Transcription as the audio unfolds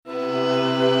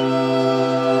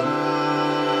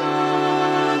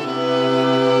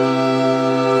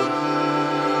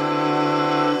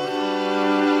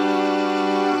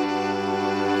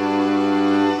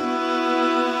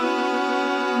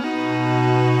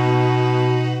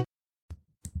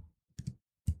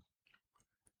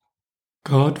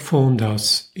God formed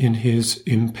us in his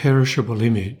imperishable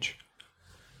image,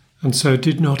 and so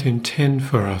did not intend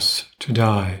for us to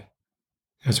die,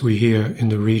 as we hear in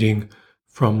the reading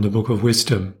from the Book of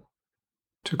Wisdom,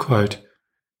 to quote,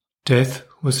 "Death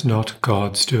was not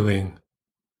God's doing,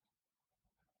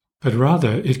 but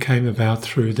rather it came about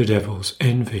through the devil's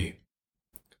envy."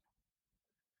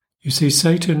 You see,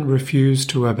 Satan refused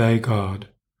to obey God,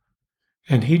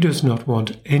 and he does not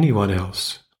want anyone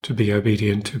else to be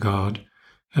obedient to God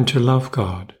and to love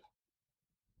God.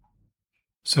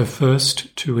 So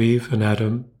first to Eve and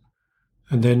Adam,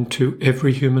 and then to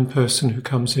every human person who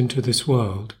comes into this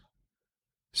world,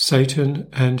 Satan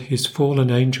and his fallen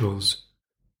angels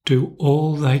do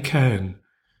all they can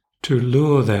to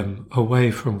lure them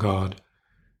away from God,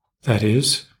 that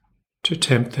is, to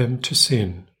tempt them to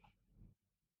sin,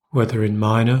 whether in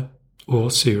minor or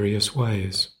serious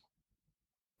ways.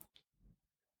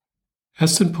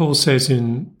 As St. Paul says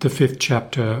in the 5th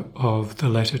chapter of the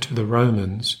letter to the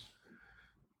Romans,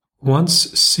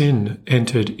 once sin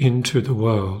entered into the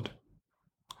world,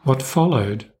 what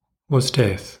followed was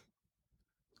death,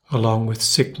 along with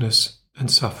sickness and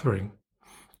suffering.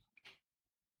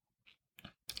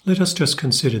 Let us just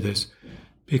consider this,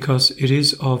 because it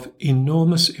is of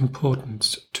enormous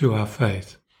importance to our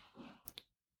faith.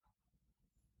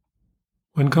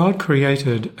 When God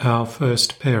created our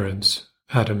first parents,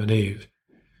 Adam and Eve,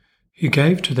 he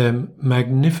gave to them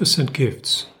magnificent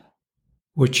gifts,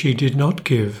 which he did not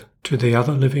give to the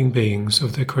other living beings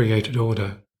of the created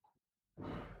order.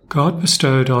 God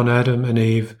bestowed on Adam and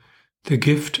Eve the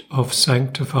gift of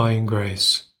sanctifying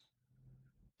grace,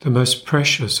 the most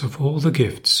precious of all the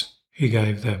gifts he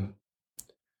gave them.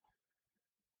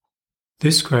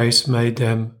 This grace made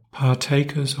them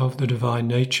partakers of the divine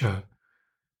nature,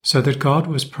 so that God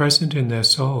was present in their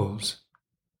souls,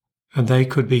 and they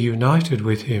could be united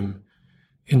with him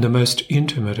in the most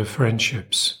intimate of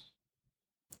friendships.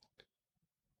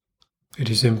 It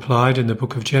is implied in the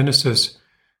book of Genesis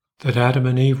that Adam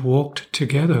and Eve walked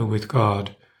together with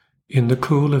God in the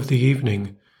cool of the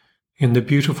evening in the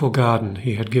beautiful garden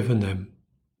he had given them.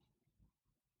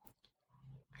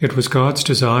 It was God's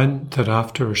design that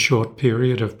after a short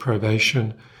period of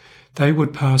probation, they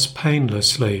would pass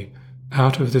painlessly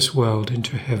out of this world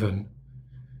into heaven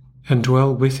and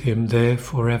dwell with him there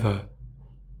forever,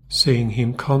 seeing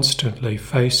him constantly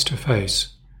face to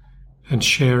face and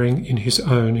sharing in his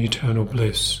own eternal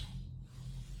bliss.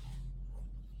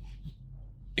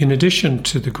 In addition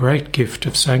to the great gift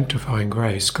of sanctifying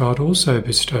grace, God also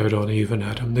bestowed on Eve and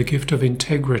Adam the gift of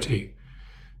integrity,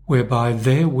 whereby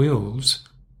their wills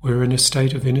were in a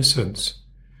state of innocence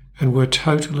and were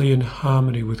totally in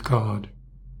harmony with God.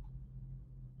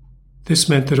 This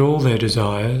meant that all their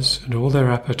desires and all their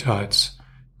appetites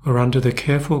were under the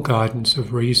careful guidance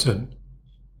of reason,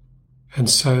 and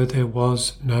so there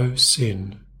was no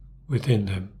sin within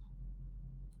them.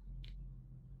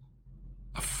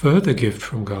 A further gift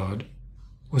from God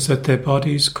was that their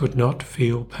bodies could not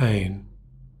feel pain,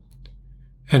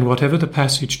 and whatever the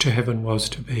passage to heaven was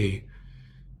to be,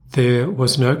 there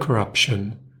was no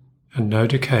corruption and no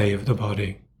decay of the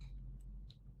body.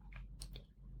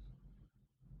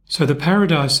 So the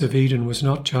paradise of Eden was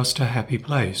not just a happy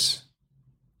place,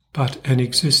 but an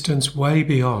existence way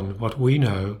beyond what we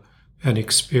know and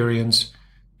experience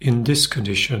in this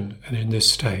condition and in this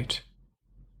state.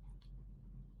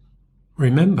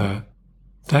 Remember,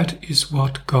 that is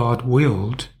what God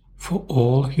willed for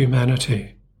all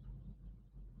humanity.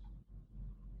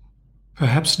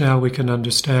 Perhaps now we can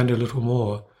understand a little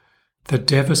more the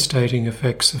devastating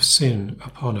effects of sin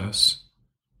upon us,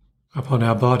 upon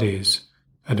our bodies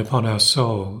and upon our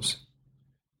souls,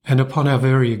 and upon our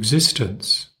very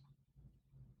existence,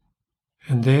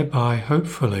 and thereby,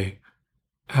 hopefully,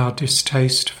 our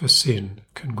distaste for sin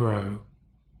can grow.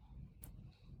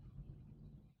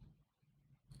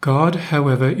 God,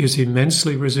 however, is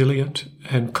immensely resilient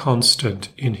and constant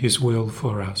in his will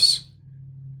for us.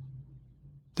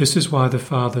 This is why the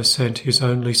Father sent his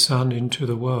only Son into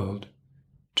the world,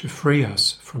 to free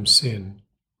us from sin.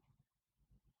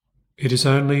 It is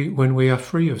only when we are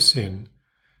free of sin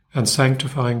and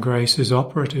sanctifying grace is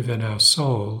operative in our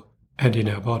soul and in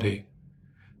our body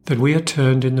that we are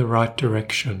turned in the right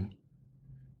direction,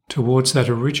 towards that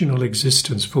original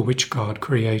existence for which God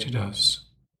created us.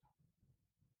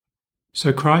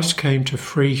 So Christ came to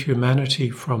free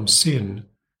humanity from sin,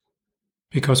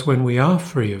 because when we are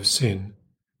free of sin,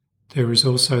 there is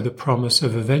also the promise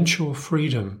of eventual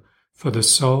freedom for the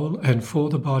soul and for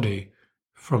the body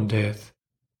from death.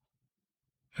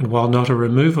 And while not a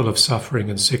removal of suffering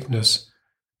and sickness,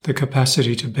 the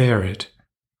capacity to bear it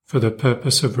for the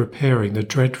purpose of repairing the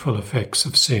dreadful effects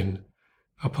of sin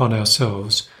upon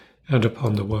ourselves and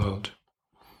upon the world.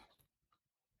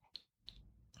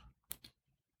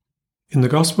 In the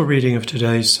Gospel reading of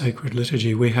today's sacred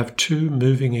liturgy, we have two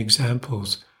moving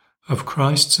examples of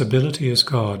Christ's ability as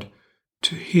God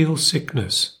to heal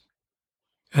sickness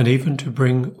and even to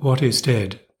bring what is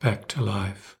dead back to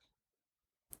life.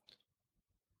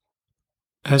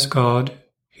 As God,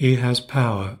 he has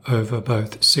power over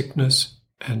both sickness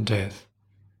and death.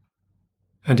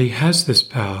 And he has this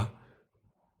power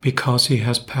because he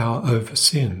has power over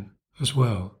sin as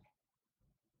well.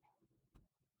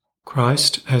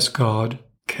 Christ, as God,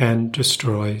 can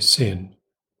destroy sin.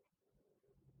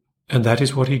 And that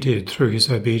is what he did through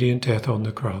his obedient death on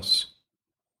the cross.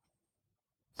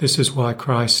 This is why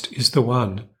Christ is the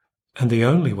one and the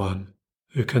only one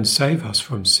who can save us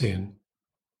from sin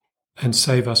and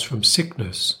save us from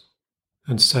sickness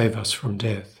and save us from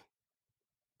death.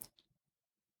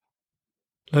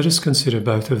 Let us consider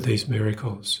both of these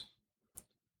miracles.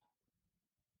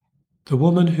 The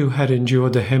woman who had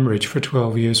endured the hemorrhage for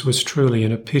 12 years was truly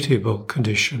in a pitiable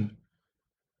condition.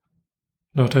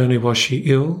 Not only was she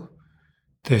ill,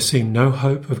 there seemed no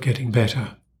hope of getting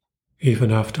better,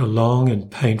 even after long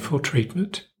and painful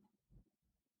treatment.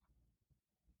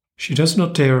 She does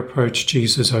not dare approach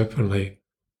Jesus openly,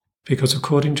 because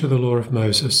according to the law of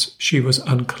Moses, she was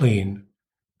unclean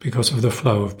because of the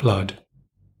flow of blood.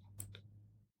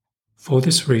 For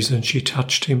this reason, she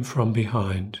touched him from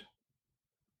behind,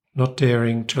 not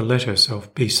daring to let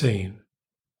herself be seen.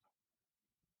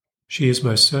 She is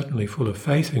most certainly full of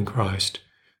faith in Christ,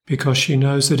 because she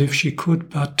knows that if she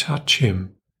could but touch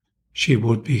him, she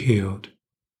would be healed.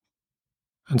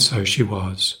 And so she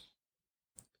was.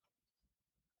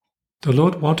 The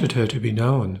Lord wanted her to be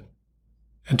known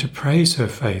and to praise her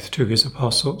faith to his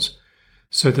apostles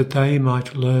so that they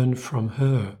might learn from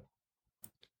her.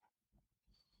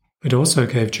 It also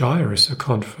gave Jairus a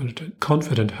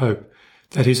confident hope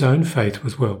that his own faith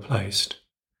was well placed,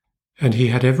 and he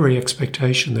had every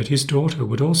expectation that his daughter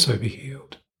would also be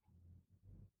healed.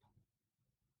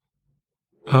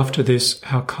 After this,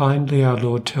 how kindly our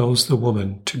Lord tells the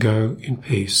woman to go in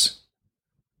peace,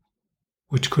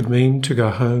 which could mean to go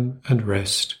home and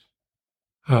rest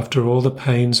after all the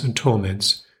pains and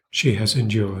torments she has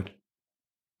endured,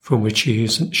 from which she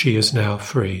is now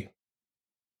free.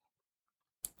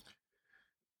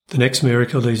 The next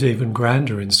miracle is even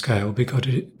grander in scale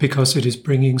because it is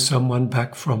bringing someone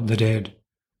back from the dead.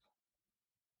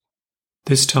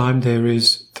 This time there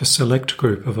is the select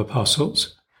group of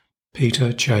apostles,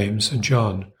 Peter, James, and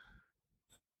John,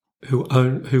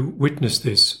 who witness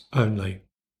this only.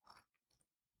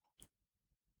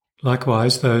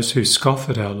 Likewise, those who scoff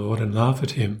at our Lord and laugh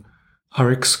at him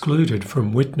are excluded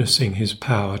from witnessing his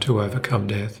power to overcome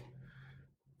death.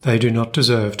 They do not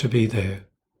deserve to be there.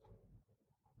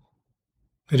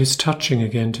 It is touching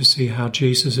again to see how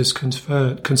Jesus is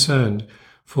concerned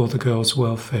for the girl's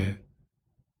welfare.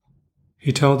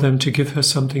 He told them to give her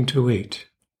something to eat,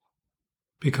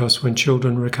 because when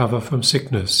children recover from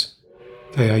sickness,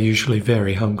 they are usually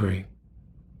very hungry.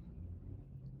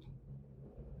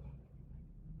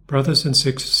 Brothers and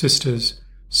sisters,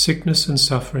 sickness and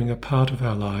suffering are part of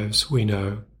our lives, we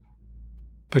know,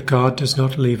 but God does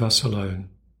not leave us alone.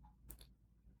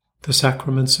 The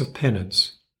sacraments of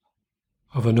penance,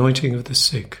 of anointing of the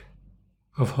sick,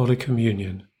 of Holy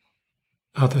Communion,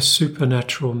 are the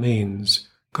supernatural means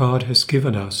God has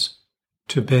given us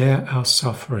to bear our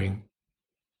suffering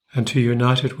and to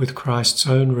unite it with Christ's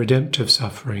own redemptive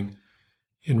suffering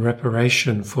in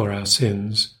reparation for our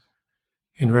sins,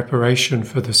 in reparation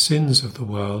for the sins of the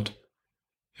world,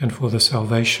 and for the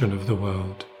salvation of the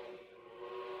world.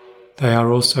 They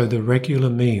are also the regular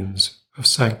means of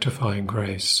sanctifying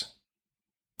grace.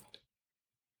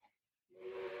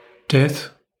 Death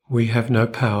we have no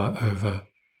power over,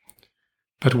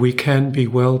 but we can be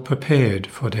well prepared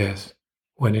for death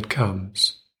when it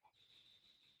comes.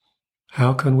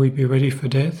 How can we be ready for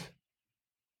death?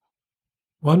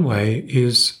 One way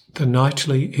is the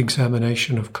nightly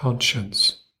examination of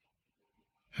conscience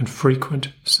and frequent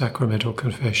sacramental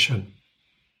confession.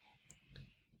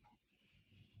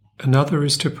 Another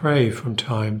is to pray from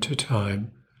time to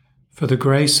time for the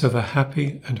grace of a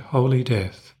happy and holy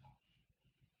death,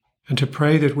 and to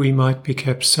pray that we might be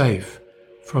kept safe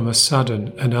from a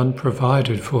sudden and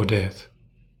unprovided for death.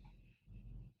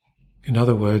 In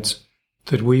other words,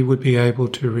 that we would be able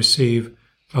to receive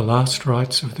the last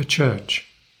rites of the Church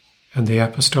and the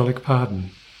apostolic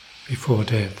pardon before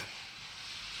death.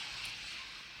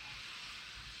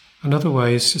 Another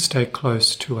way is to stay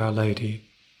close to Our Lady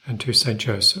and to Saint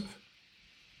Joseph.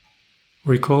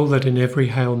 Recall that in every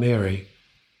Hail Mary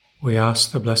we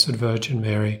ask the Blessed Virgin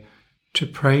Mary to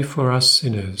pray for us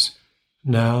sinners,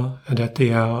 now and at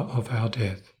the hour of our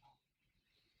death.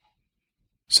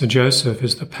 St. Joseph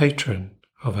is the patron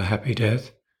of a happy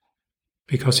death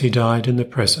because he died in the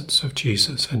presence of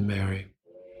Jesus and Mary.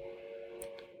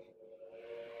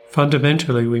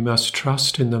 Fundamentally, we must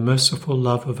trust in the merciful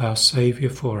love of our Saviour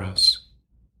for us.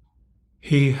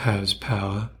 He has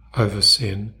power over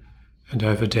sin and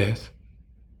over death,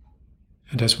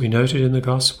 and as we noted in the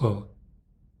Gospel,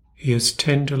 he is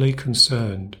tenderly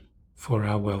concerned for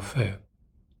our welfare.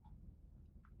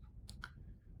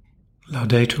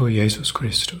 Laudetur Jesus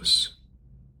Christus.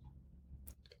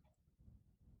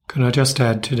 Can I just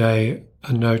add today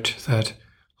a note that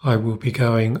I will be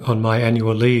going on my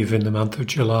annual leave in the month of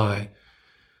July,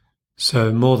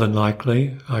 so more than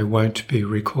likely I won't be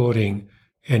recording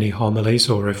any homilies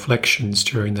or reflections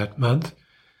during that month,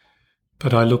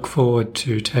 but I look forward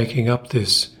to taking up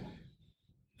this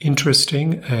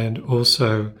interesting and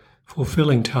also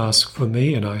fulfilling task for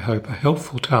me, and I hope a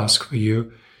helpful task for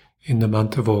you, in the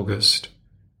month of August.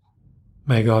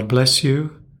 May God bless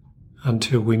you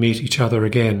until we meet each other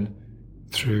again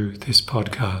through this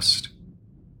podcast.